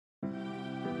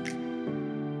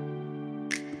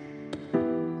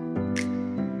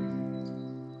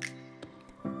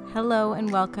Hello and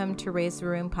welcome to Raise the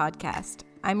Room podcast.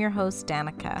 I'm your host,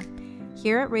 Danica.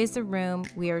 Here at Raise the Room,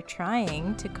 we are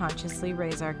trying to consciously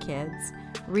raise our kids,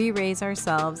 re-raise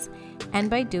ourselves, and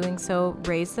by doing so,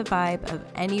 raise the vibe of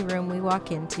any room we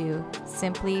walk into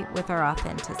simply with our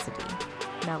authenticity.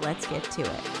 Now let's get to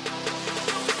it.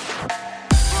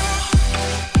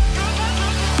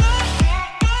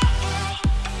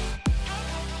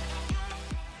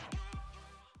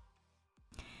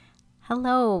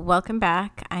 Hello, welcome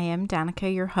back. I am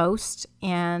Danica, your host,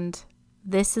 and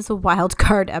this is a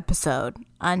Wildcard episode,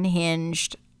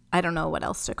 unhinged. I don't know what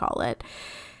else to call it.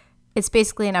 It's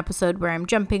basically an episode where I'm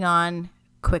jumping on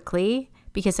quickly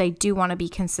because I do want to be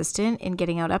consistent in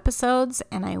getting out episodes,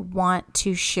 and I want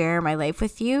to share my life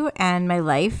with you, and my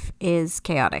life is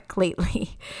chaotic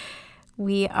lately.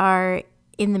 We are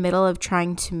in the middle of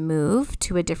trying to move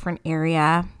to a different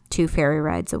area, 2 ferry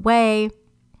rides away,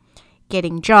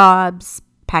 getting jobs,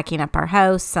 packing up our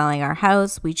house, selling our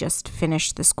house. We just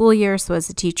finished the school year, so as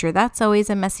a teacher, that's always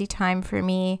a messy time for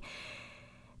me.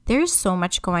 There's so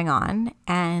much going on,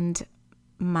 and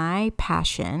my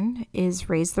passion is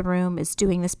Raise the Room, is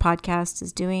doing this podcast,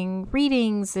 is doing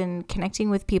readings and connecting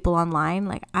with people online.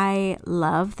 Like, I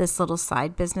love this little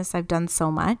side business. I've done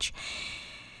so much.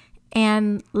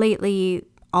 And lately,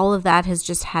 all of that has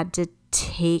just had to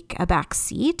take a back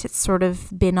seat. It's sort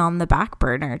of been on the back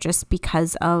burner just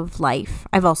because of life.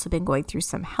 I've also been going through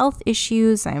some health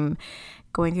issues. I'm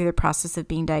going through the process of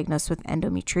being diagnosed with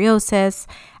endometriosis.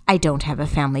 I don't have a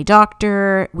family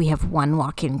doctor. We have one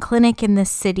walk-in clinic in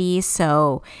this city,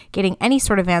 so getting any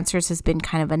sort of answers has been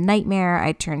kind of a nightmare.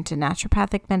 I turned to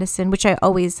naturopathic medicine, which I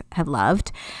always have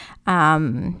loved,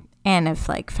 and I've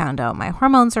found out my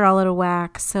hormones are all out of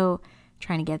whack, so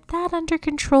trying to get that under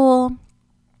control.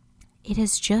 It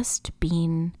has just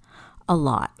been a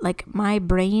lot. My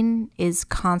brain is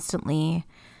constantly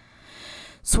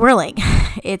swirling.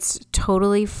 It's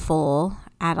totally full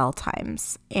at all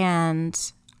times. And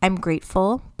I'm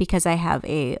grateful because I have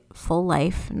a full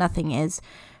life. Nothing is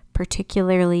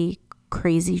particularly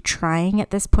crazy trying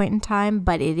at this point in time,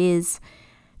 but it is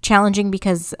challenging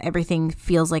because everything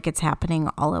feels like it's happening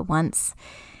all at once.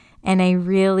 And I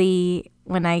really,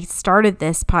 when I started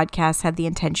this podcast, had the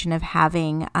intention of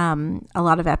having a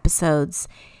lot of episodes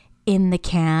in the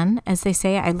can, as they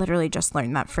say. I literally just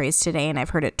learned that phrase today, and I've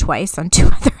heard it twice on 2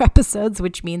 other episodes,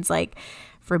 which means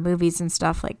for movies and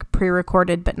stuff,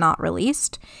 pre-recorded but not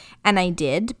released. And I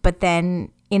did, but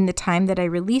then in the time that I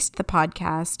released the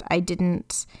podcast, I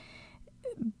didn't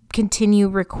continue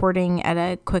recording at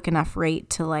a quick enough rate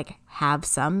to have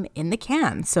some in the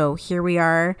can. So here we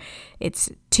are. It's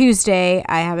Tuesday.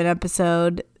 I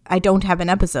don't have an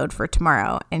episode for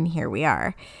tomorrow, and here we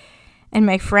are. And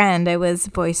my friend, I was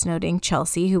voice noting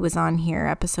Chelsea, who was on here,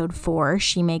 episode 4,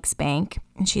 She Makes Bank.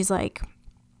 And she's like,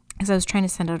 because I was trying to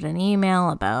send out an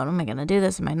email about, am I going to do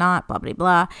this? Am I not? Blah, blah,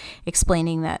 blah.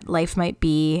 Explaining that life might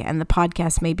be, and the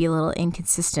podcast may be a little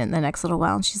inconsistent the next little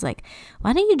while. And she's like,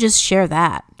 why don't you just share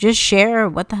that? Just share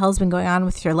what the hell's been going on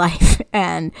with your life.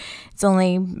 And it's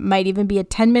might even be a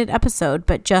 10-minute episode,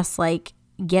 but just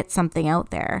get something out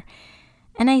there.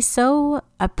 And I so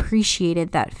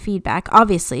appreciated that feedback,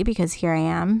 obviously, because here I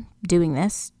am doing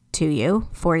this to you,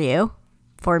 for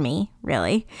me,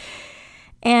 really.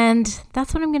 And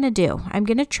that's what I'm going to do. I'm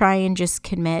going to try and just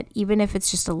commit, even if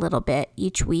it's just a little bit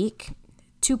each week,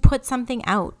 to put something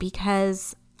out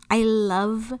because I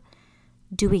love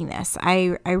doing this.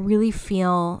 I really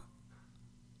feel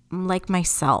like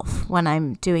myself when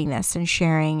I'm doing this and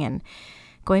sharing, and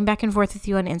going back and forth with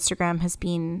you on Instagram has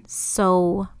been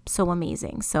so, so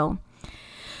amazing. So,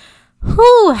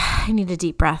 I need a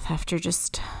deep breath after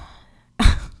just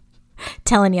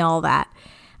telling you all that.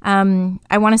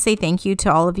 I want to say thank you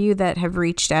to all of you that have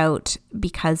reached out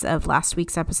because of last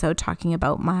week's episode talking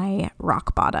about my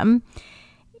rock bottom.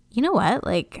 You know what?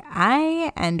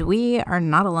 I and we are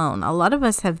not alone. A lot of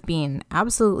us have been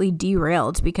absolutely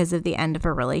derailed because of the end of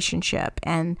a relationship.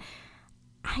 And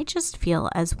I just feel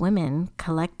as women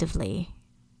collectively,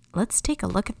 let's take a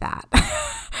look at that.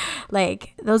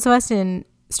 Those of us in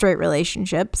straight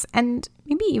relationships, and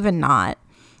maybe even not.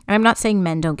 And I'm not saying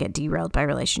men don't get derailed by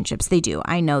relationships. They do.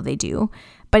 I know they do.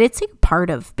 But it's part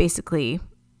of basically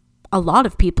a lot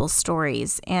of people's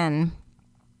stories. And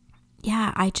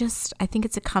yeah, I think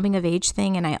it's a coming of age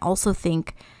thing. And I also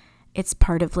think it's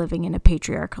part of living in a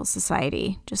patriarchal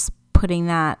society. Just putting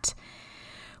that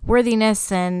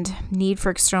worthiness and need for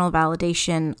external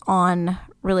validation on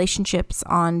relationships,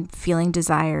 on feeling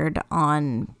desired,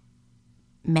 on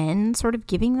men sort of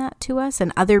giving that to us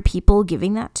and other people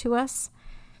giving that to us.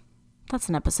 that's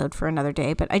an episode for another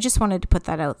day, but I just wanted to put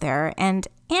that out there. And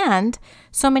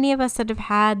so many of us that have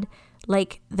had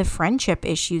like the friendship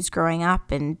issues growing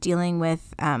up and dealing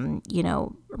with,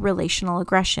 relational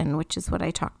aggression, which is what I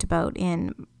talked about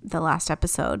in the last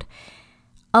episode.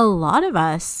 A lot of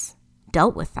us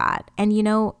dealt with that. And,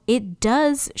 it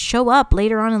does show up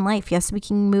later on in life. Yes, we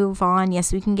can move on.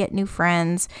 Yes, we can get new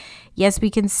friends. Yes, we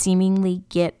can seemingly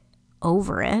get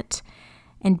over it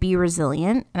and be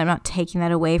resilient. And I'm not taking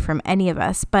that away from any of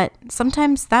us, but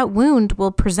sometimes that wound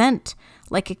will present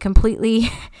like a completely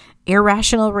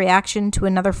irrational reaction to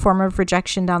another form of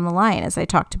rejection down the line, as I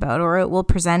talked about, or it will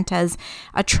present as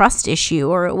a trust issue,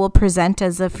 or it will present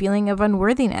as a feeling of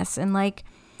unworthiness. And like,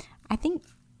 I think,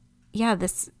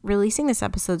 releasing this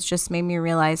episode's just made me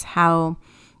realize how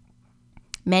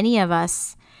many of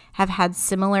us have had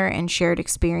similar and shared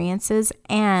experiences,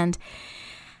 and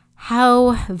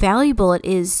how valuable it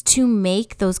is to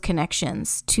make those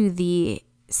connections to the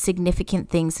significant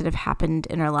things that have happened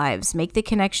in our lives, make the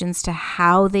connections to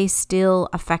how they still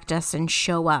affect us and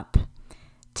show up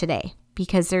today,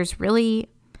 because there's really,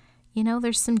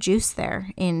 there's some juice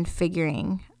there in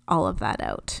figuring all of that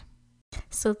out.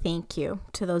 So thank you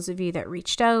to those of you that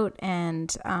reached out,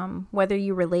 and whether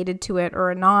you related to it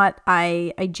or not,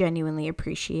 I genuinely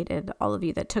appreciated all of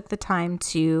you that took the time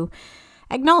to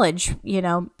acknowledge,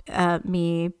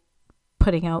 me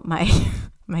putting out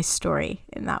my story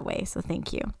in that way. So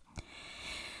thank you.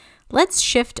 Let's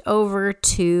shift over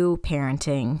to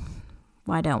parenting.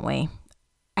 Why don't we?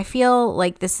 I feel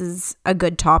like this is a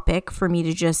good topic for me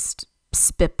to just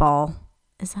spitball.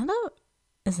 Is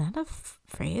that a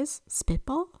phrase?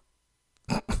 Spitball?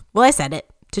 Well, I said it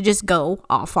to just go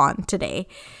off on today,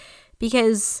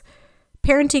 because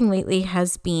parenting lately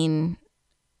has been,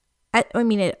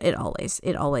 it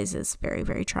always is very,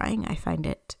 very trying. I find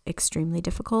it extremely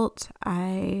difficult.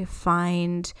 I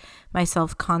find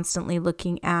myself constantly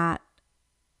looking at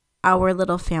our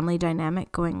little family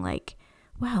dynamic going like,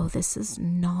 wow, this is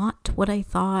not what I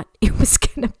thought it was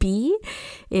going to be.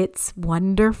 It's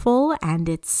wonderful, and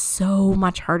it's so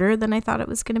much harder than I thought it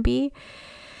was going to be.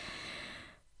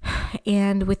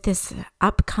 And with this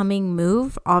upcoming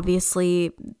move,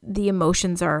 obviously the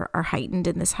emotions are heightened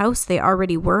in this house. They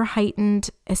already were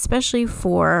heightened, especially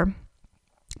for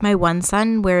my one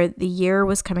son, where the year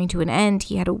was coming to an end.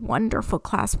 He had a wonderful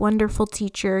class, wonderful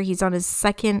teacher. He's on his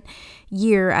second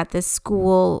year at this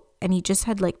school, and he just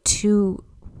had like 2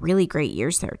 really great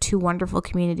years there, 2 wonderful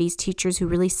communities, teachers who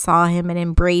really saw him and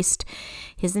embraced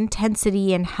his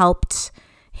intensity and helped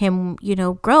him,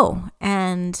 grow.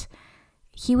 And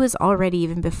he was already,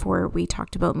 even before we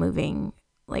talked about moving,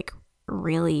 like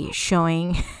really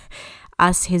showing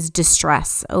us his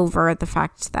distress over the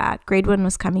fact that grade 1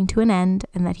 was coming to an end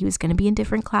and that he was going to be in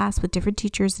different class with different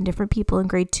teachers and different people in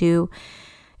grade 2.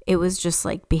 It was just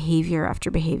like behavior after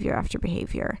behavior after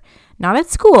behavior. Not at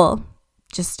school,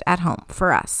 just at home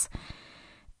for us.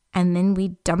 And then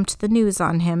we dumped the news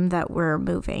on him that we're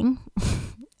moving.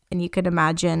 And you could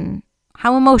imagine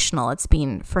how emotional it's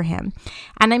been for him.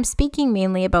 And I'm speaking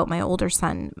mainly about my older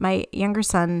son. My younger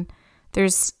son,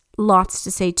 there's lots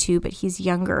to say too, but he's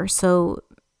younger. So,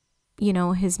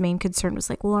 his main concern was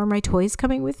like, well, are my toys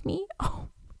coming with me? Oh,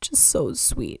 which is so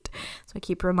sweet. So I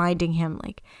keep reminding him,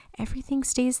 like, everything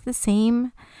stays the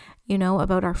same,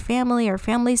 about our family. Our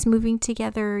family's moving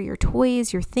together, your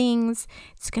toys, your things.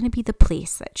 It's going to be the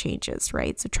place that changes,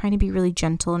 right? So trying to be really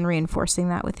gentle and reinforcing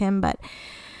that with him. But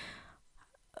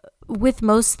with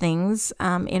most things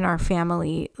in our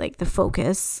family, like the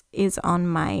focus is on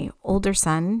my older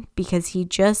son, because he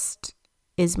just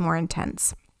is more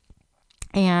intense.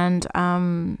 And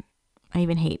I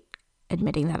even hate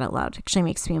admitting that out loud. It actually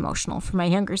makes me emotional for my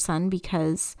younger son,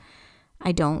 because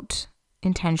I don't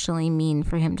intentionally mean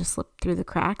for him to slip through the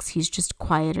cracks. He's just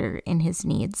quieter in his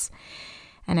needs.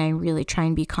 And I really try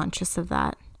and be conscious of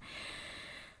that.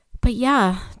 But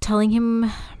yeah, telling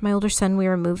him, my older son, we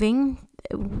were moving,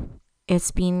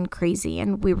 it's been crazy.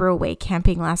 And we were away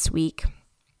camping last week,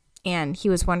 and he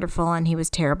was wonderful and he was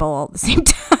terrible all at the same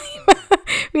time.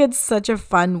 We had such a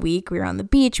fun week. We were on the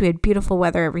beach. We had beautiful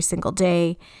weather every single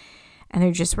day. And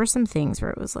there just were some things where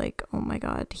it was like, oh my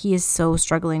God, he is so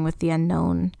struggling with the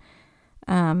unknown,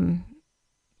 and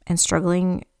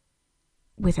struggling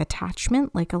with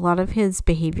attachment. Like, a lot of his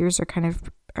behaviors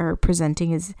are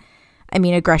presenting as,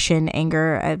 aggression,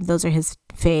 anger, those are his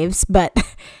faves, but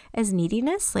as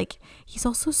neediness. Like, he's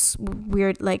also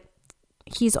weird, like,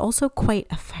 he's also quite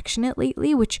affectionate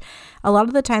lately, which a lot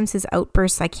of the times his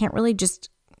outbursts, I can't really just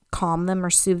calm them or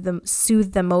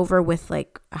soothe them over with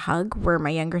like a hug, where my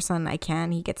younger son,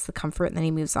 he gets the comfort and then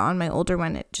he moves on. My older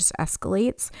one, it just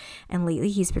escalates. And lately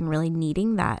he's been really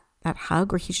needing that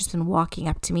hug, where he's just been walking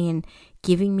up to me and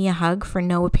giving me a hug for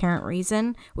no apparent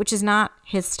reason, which is not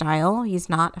his style. He's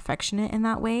not affectionate in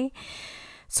that way.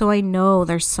 So I know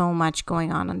there's so much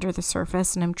going on under the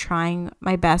surface, and I'm trying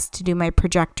my best to do my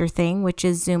projector thing, which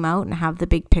is zoom out and have the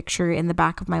big picture in the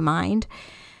back of my mind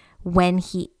when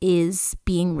he is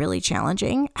being really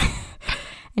challenging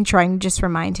and trying to just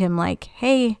remind him like,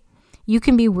 hey, you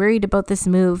can be worried about this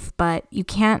move, but you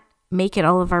can't make it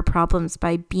all of our problems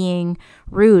by being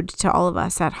rude to all of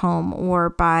us at home, or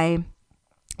by,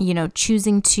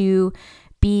 choosing to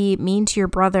be mean to your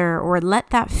brother, or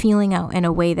let that feeling out in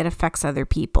a way that affects other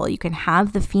people. You can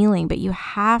have the feeling, but you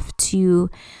have to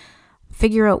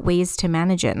figure out ways to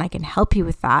manage it. And I can help you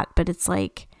with that. But it's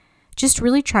like just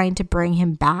really trying to bring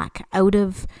him back out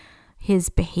of his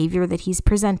behavior that he's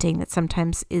presenting, that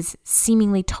sometimes is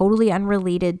seemingly totally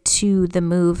unrelated to the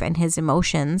move and his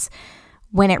emotions,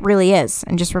 when it really is.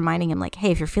 And just reminding him like,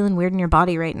 hey, if you're feeling weird in your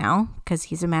body right now, because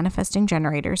he's a manifesting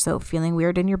generator, so feeling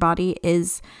weird in your body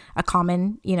is a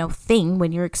common, thing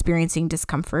when you're experiencing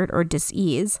discomfort or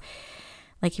dis-ease.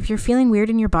 Like, if you're feeling weird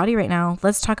in your body right now,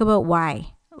 let's talk about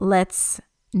why. Let's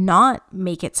not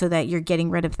make it so that you're getting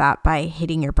rid of that by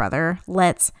hitting your brother.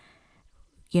 Let's,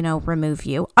 remove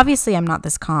you. Obviously, I'm not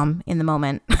this calm in the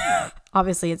moment.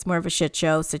 Obviously, it's more of a shit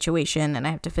show situation, and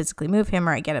I have to physically move him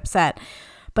or I get upset.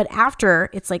 But after,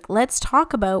 it's like, let's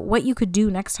talk about what you could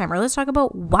do next time, or let's talk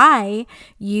about why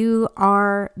you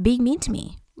are being mean to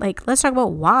me. Like, let's talk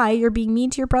about why you're being mean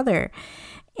to your brother,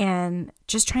 and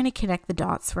just trying to connect the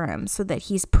dots for him so that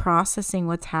he's processing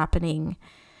what's happening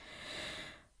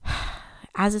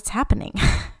as it's happening.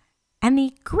 And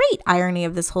the great irony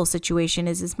of this whole situation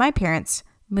is my parents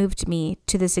moved me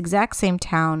to this exact same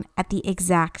town at the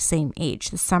exact same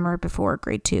age, the summer before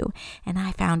grade 2. And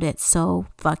I found it so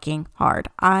fucking hard.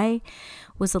 I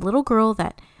was a little girl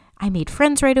that I made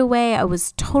friends right away. I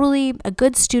was totally a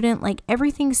good student. Like,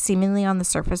 everything seemingly on the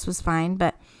surface was fine,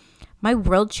 but my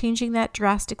world changing that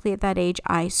drastically at that age,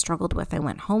 I struggled with. I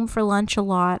went home for lunch a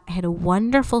lot. I had a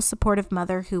wonderful, supportive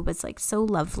mother who was like so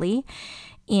lovely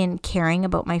in caring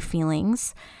about my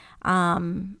feelings.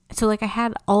 So like, I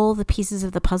had all the pieces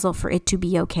of the puzzle for it to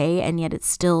be okay, and yet it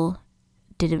still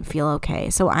didn't feel okay.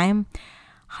 So I'm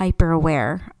hyper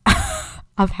aware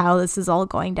of how this is all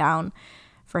going down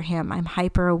for him. I'm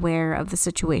hyper aware of the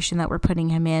situation that we're putting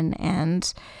him in,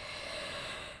 and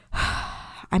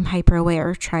I'm hyper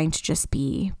aware, trying to just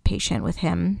be patient with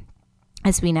him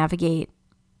as we navigate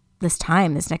this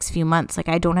next few months. Like,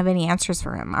 I don't have any answers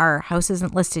for him. Our house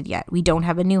isn't listed yet. We don't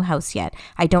have a new house yet.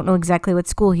 I don't know exactly what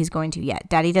school he's going to yet.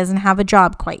 Daddy doesn't have a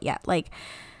job quite yet. Like,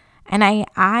 and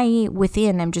I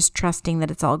within, I'm just trusting that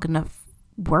it's all going to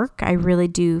work. I really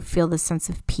do feel this sense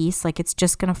of peace. Like, it's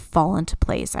just going to fall into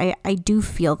place. I do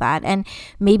feel that. And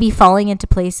maybe falling into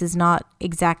place is not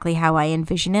exactly how I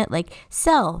envision it. Like,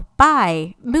 sell,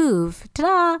 buy, move,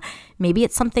 ta-da. Maybe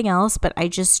it's something else, but I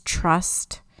just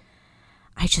trust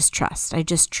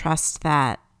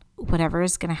that whatever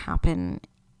is going to happen,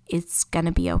 it's going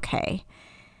to be okay.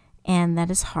 And that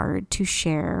is hard to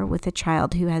share with a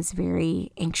child who has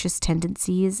very anxious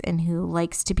tendencies and who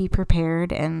likes to be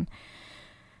prepared and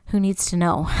who needs to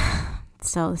know.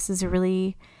 So this is a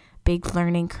really big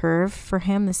learning curve for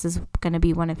him. This is going to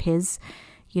be one of his,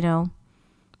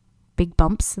 big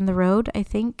bumps in the road, I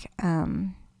think.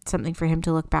 Something for him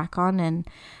to look back on, and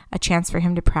a chance for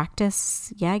him to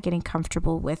practice, getting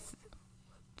comfortable with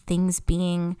things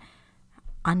being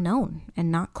unknown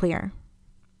and not clear.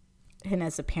 And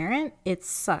as a parent, it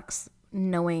sucks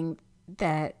knowing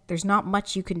that there's not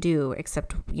much you can do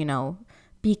except,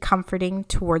 be comforting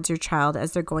towards your child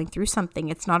as they're going through something.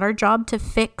 It's not our job to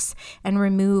fix and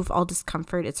remove all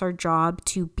discomfort. It's our job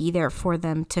to be there for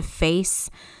them, to face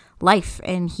life.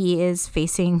 And he is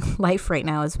facing life right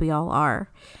now, as we all are.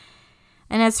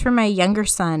 And as for my younger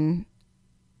son,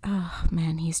 oh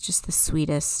man, he's just the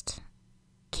sweetest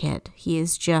kid. He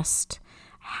is just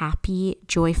happy,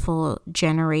 joyful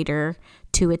generator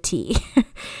to a T.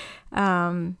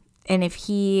 And if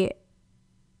he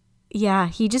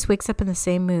just wakes up in the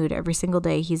same mood every single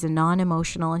day. He's a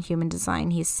non-emotional in human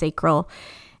design. He's sacral,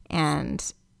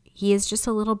 and he is just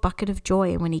a little bucket of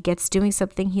joy. And when he gets doing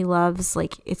something he loves,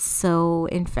 like, it's so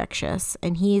infectious.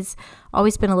 And he's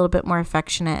always been a little bit more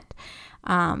affectionate.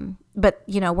 But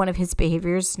one of his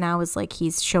behaviors now is like,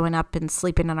 he's showing up and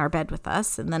sleeping on our bed with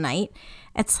us in the night.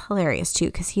 It's hilarious too,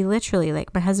 because he literally,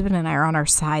 like, my husband and I are on our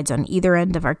sides on either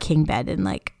end of our king bed, and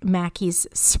like Mackie's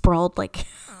sprawled like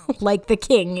like the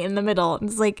king in the middle. And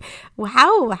it's like,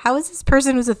 how is this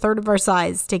person who's a third of our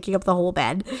size taking up the whole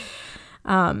bed?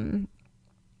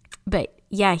 But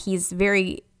yeah, he's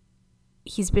very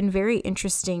he's been very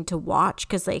interesting to watch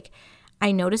because like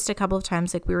I noticed a couple of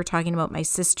times, like we were talking about my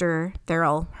sister,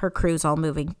 her crew's all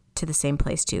moving to the same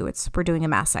place too. We're doing a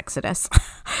mass exodus,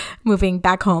 moving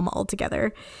back home all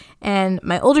together. And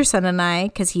my older son and I,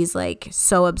 because he's like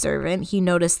so observant, he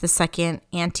noticed the second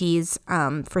auntie's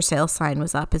for sale sign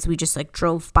was up as we just like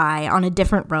drove by on a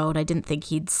different road. I didn't think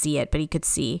he'd see it, but he could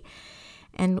see.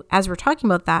 And as we're talking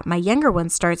about that, my younger one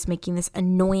starts making this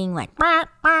annoying like bah,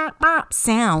 bah, bah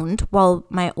sound while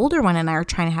my older one and I are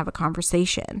trying to have a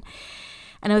conversation.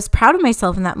 And I was proud of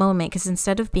myself in that moment because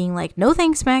instead of being like, no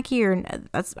thanks, Mackie, or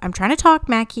I'm trying to talk,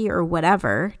 Mackie, or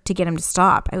whatever to get him to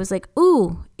stop, I was like,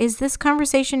 ooh, is this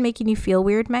conversation making you feel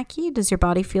weird, Mackie? Does your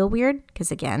body feel weird?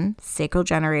 Because again, sacral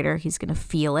generator, he's going to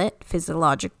feel it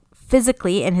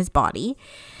physically in his body.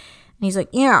 And he's like,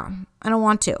 yeah, I don't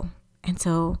want to. And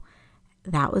so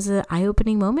that was an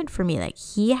eye-opening moment for me. Like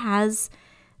he has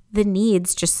the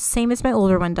needs just the same as my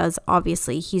older one does,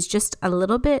 obviously. He's just a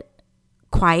little bit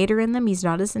quieter in them. He's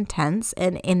not as intense.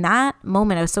 And in that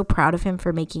moment, I was so proud of him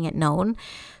for making it known.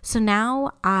 So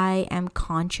now I am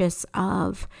conscious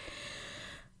of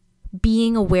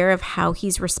being aware of how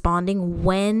he's responding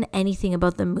when anything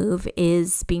about the move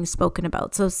is being spoken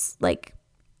about. So like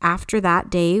after that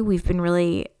day, we've been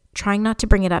really trying not to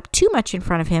bring it up too much in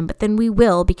front of him, but then we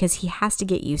will because he has to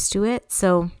get used to it.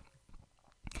 So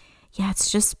yeah, it's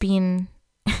just been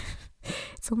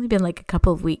it's only been like a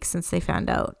couple of weeks since they found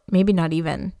out, maybe not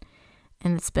even.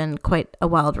 And it's been quite a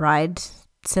wild ride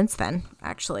since then,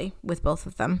 actually, with both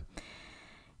of them.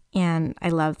 And I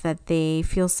love that they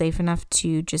feel safe enough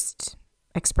to just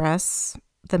express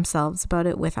themselves about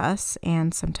it with us.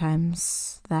 And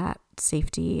sometimes that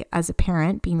safety as a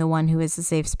parent, being the one who is the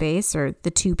safe space, or the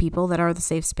two people that are the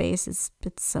safe space, it's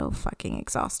so fucking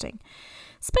exhausting.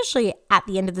 Especially at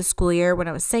the end of the school year when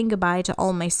I was saying goodbye to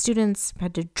all my students, I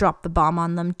had to drop the bomb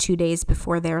on them 2 days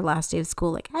before their last day of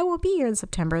school. Like, I won't be here in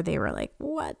September. They were like,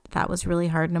 what? That was really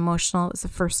hard and emotional. It was the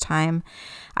first time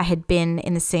I had been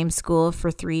in the same school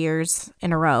for 3 years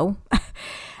in a row.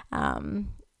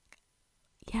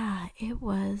 Yeah,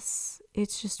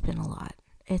 it's just been a lot.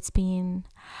 It's been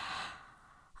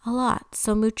a lot.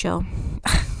 So mucho.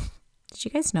 Did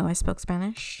you guys know I spoke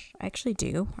Spanish? I actually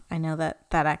do. I know that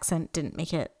accent didn't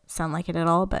make it sound like it at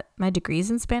all, but my degree's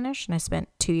in Spanish and I spent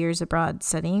 2 years abroad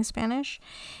studying Spanish.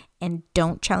 And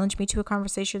don't challenge me to a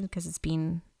conversation because it's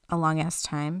been a long ass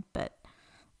time, but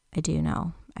I do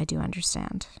know. I do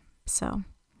understand. So,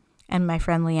 and my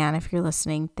friend Leanne, if you're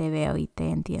listening, te veo y te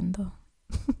entiendo.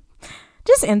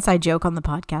 Just inside joke on the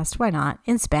podcast. Why not?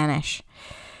 In Spanish.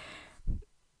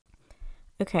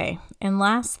 Okay, and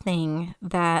last thing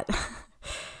that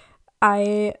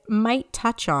I might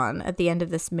touch on at the end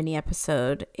of this mini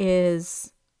episode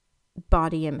is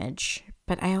body image.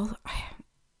 But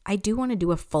I do want to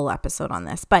do a full episode on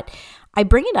this. But I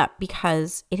bring it up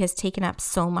because it has taken up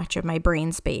so much of my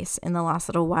brain space in the last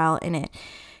little while, and it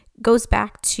goes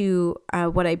back to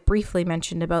what I briefly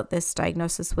mentioned about this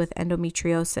diagnosis with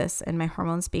endometriosis and my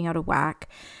hormones being out of whack.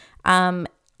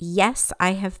 Yes,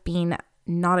 I have been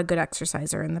not a good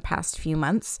exerciser in the past few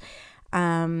months.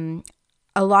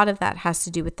 A lot of that has to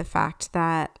do with the fact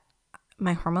that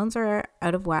my hormones are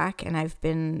out of whack and I've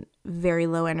been very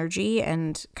low energy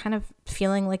and kind of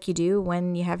feeling like you do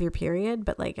when you have your period,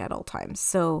 but like at all times.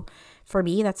 So for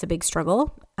me, that's a big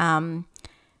struggle. And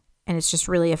it's just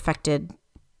really affected,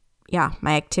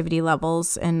 my activity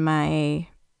levels and my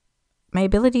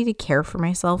ability to care for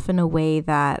myself in a way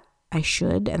that I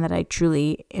should and that I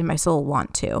truly in my soul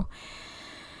want to.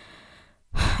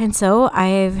 And so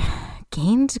I've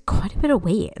gained quite a bit of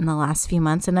weight in the last few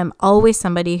months, and I'm always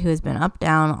somebody who has been up,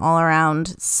 down, all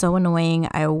around. So annoying.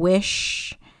 I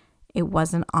wish it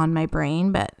wasn't on my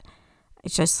brain, but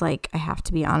it's just like, I have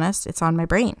to be honest, it's on my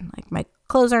brain. Like my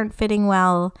clothes aren't fitting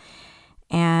well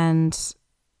and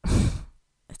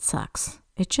it sucks.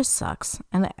 It just sucks.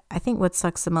 And I think what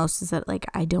sucks the most is that like,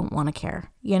 I don't want to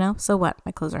care, So what?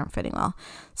 My clothes aren't fitting well.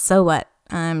 So what?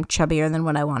 I'm chubbier than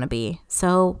what I want to be.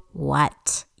 So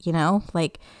what?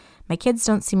 Like my kids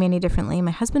don't see me any differently.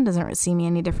 My husband doesn't see me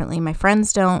any differently. My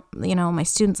friends don't, my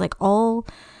students, like all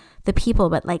the people,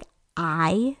 but like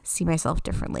I see myself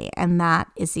differently. And that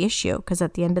is the issue because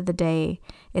at the end of the day,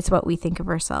 it's what we think of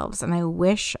ourselves. And I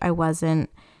wish I wasn't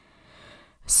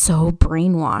so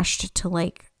brainwashed to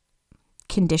like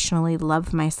conditionally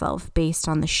love myself based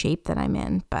on the shape that I'm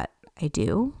in, but I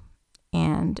do.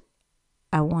 And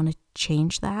I want to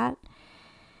change that.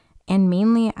 And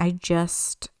mainly I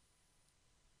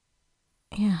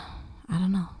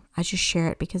don't know. I just share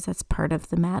it because that's part of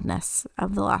the madness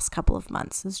of the last couple of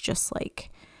months is just like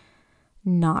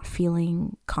not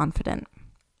feeling confident.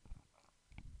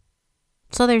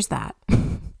 So there's that.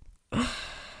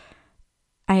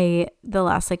 The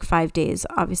last 5 days,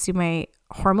 obviously my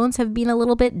hormones have been a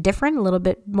little bit different, a little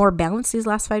bit more balanced these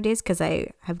last 5 days because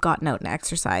I have gotten out and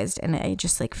exercised, and I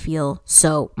just feel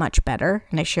so much better.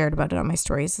 And I shared about it on my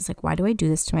stories. It's why do I do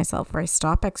this to myself, where I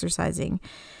stop exercising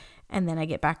and then I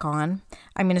get back on?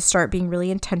 I'm going to start being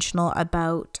really intentional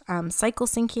about cycle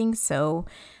syncing. So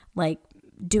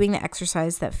doing the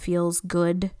exercise that feels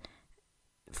good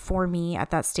for me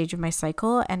at that stage of my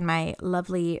cycle. And my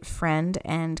lovely friend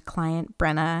and client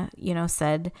Brenna,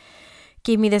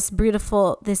 gave me this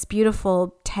beautiful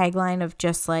tagline of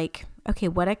just okay,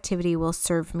 what activity will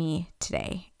serve me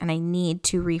today? And I need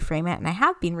to reframe it. And I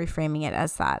have been reframing it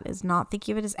as that, is not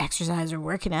thinking of it as exercise or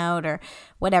working out or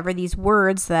whatever, these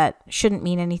words that shouldn't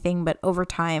mean anything. But over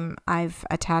time, I've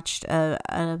attached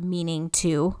a meaning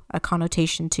to, a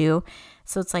connotation to.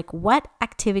 So it's what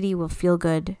activity will feel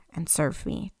good and serve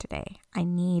me today? I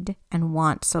need and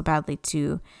want so badly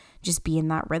to just be in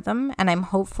that rhythm. And I'm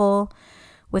hopeful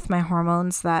with my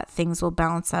hormones that things will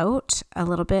balance out a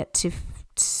little bit to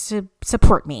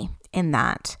support me in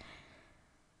that.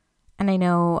 And I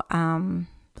know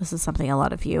this is something a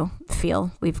lot of you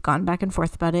feel. We've gone back and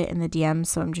forth about it in the DMs,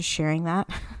 so I'm just sharing that.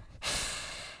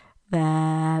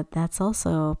 That's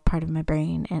also part of my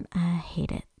brain, and I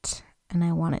hate it, and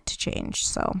I want it to change.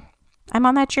 So I'm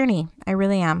on that journey. I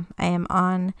really am. I am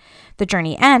on the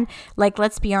journey. And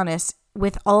let's be honest,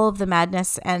 with all of the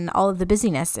madness and all of the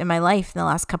busyness in my life in the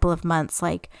last couple of months,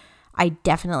 I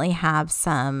definitely have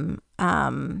some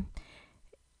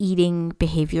eating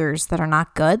behaviors that are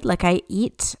not good.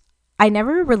 I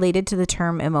never related to the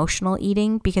term emotional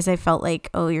eating because I felt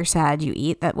oh, you're sad, you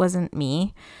eat. That wasn't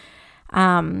me.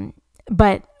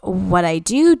 But what I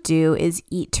do is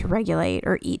eat to regulate,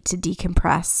 or eat to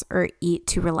decompress, or eat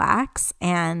to relax.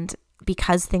 And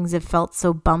because things have felt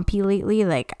so bumpy lately,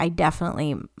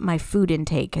 my food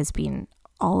intake has been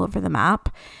all over the map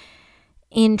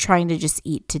in trying to just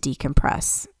eat to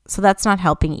decompress. So that's not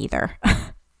helping either.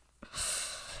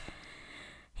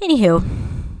 Anywho,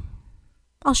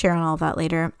 I'll share on all that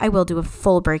later. I will do a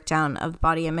full breakdown of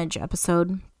body image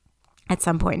episode at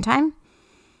some point in time.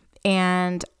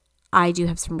 And I do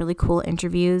have some really cool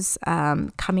interviews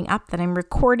coming up that I'm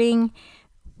recording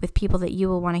with people that you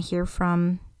will want to hear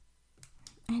from.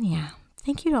 And yeah,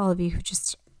 thank you to all of you who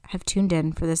just have tuned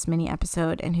in for this mini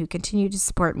episode and who continue to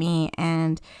support me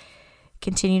and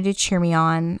continue to cheer me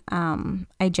on.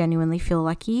 I genuinely feel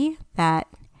lucky that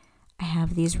I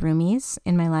have these roomies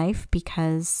in my life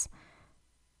because,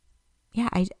 yeah,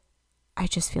 I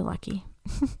just feel lucky.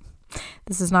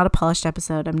 This is not a polished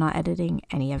episode. I'm not editing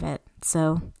any of it.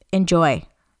 So enjoy.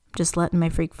 Just letting my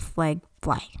freak flag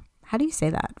fly. How do you say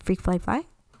that? Freak flag fly?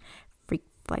 Freak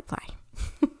flag fly.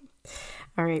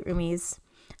 All right, roomies.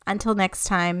 Until next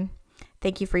time,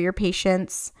 thank you for your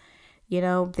patience.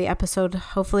 The episode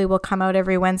hopefully will come out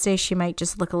every Wednesday. She might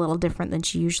just look a little different than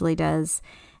she usually does.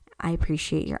 I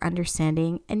appreciate your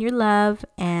understanding and your love,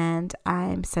 and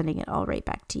I'm sending it all right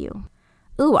back to you.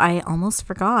 Ooh, I almost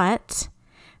forgot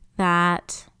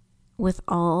that with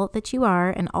all that you are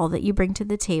and all that you bring to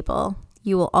the table,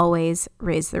 you will always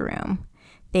raise the room.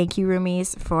 Thank you,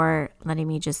 roomies, for letting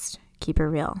me just keep it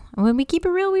real. And when we keep it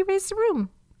real, we raise the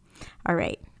room. All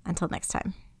right, until next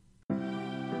time.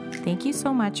 Thank you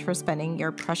so much for spending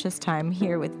your precious time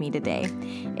here with me today.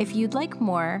 If you'd like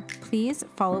more, please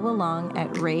follow along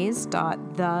at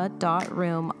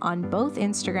raise.the.room on both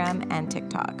Instagram and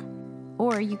TikTok.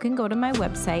 Or you can go to my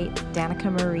website,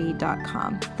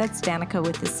 danicamarie.com. That's Danica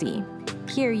with a C.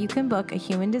 Here you can book a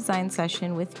human design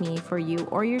session with me for you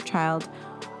or your child,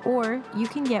 or you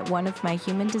can get one of my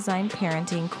human design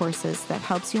parenting courses that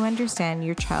helps you understand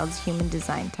your child's human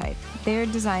design type. They're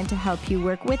designed to help you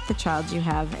work with the child you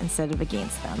have instead of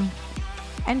against them.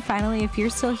 And finally, if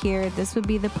you're still here, this would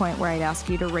be the point where I'd ask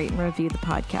you to rate and review the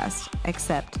podcast,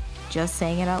 except just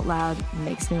saying it out loud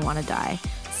makes me want to die.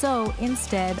 So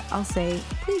instead, I'll say,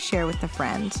 please share with a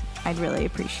friend. I'd really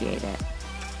appreciate it.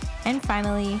 And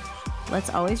finally,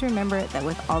 let's always remember that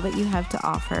with all that you have to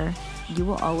offer, you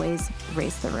will always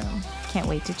raise the room. Can't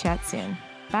wait to chat soon.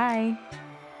 Bye.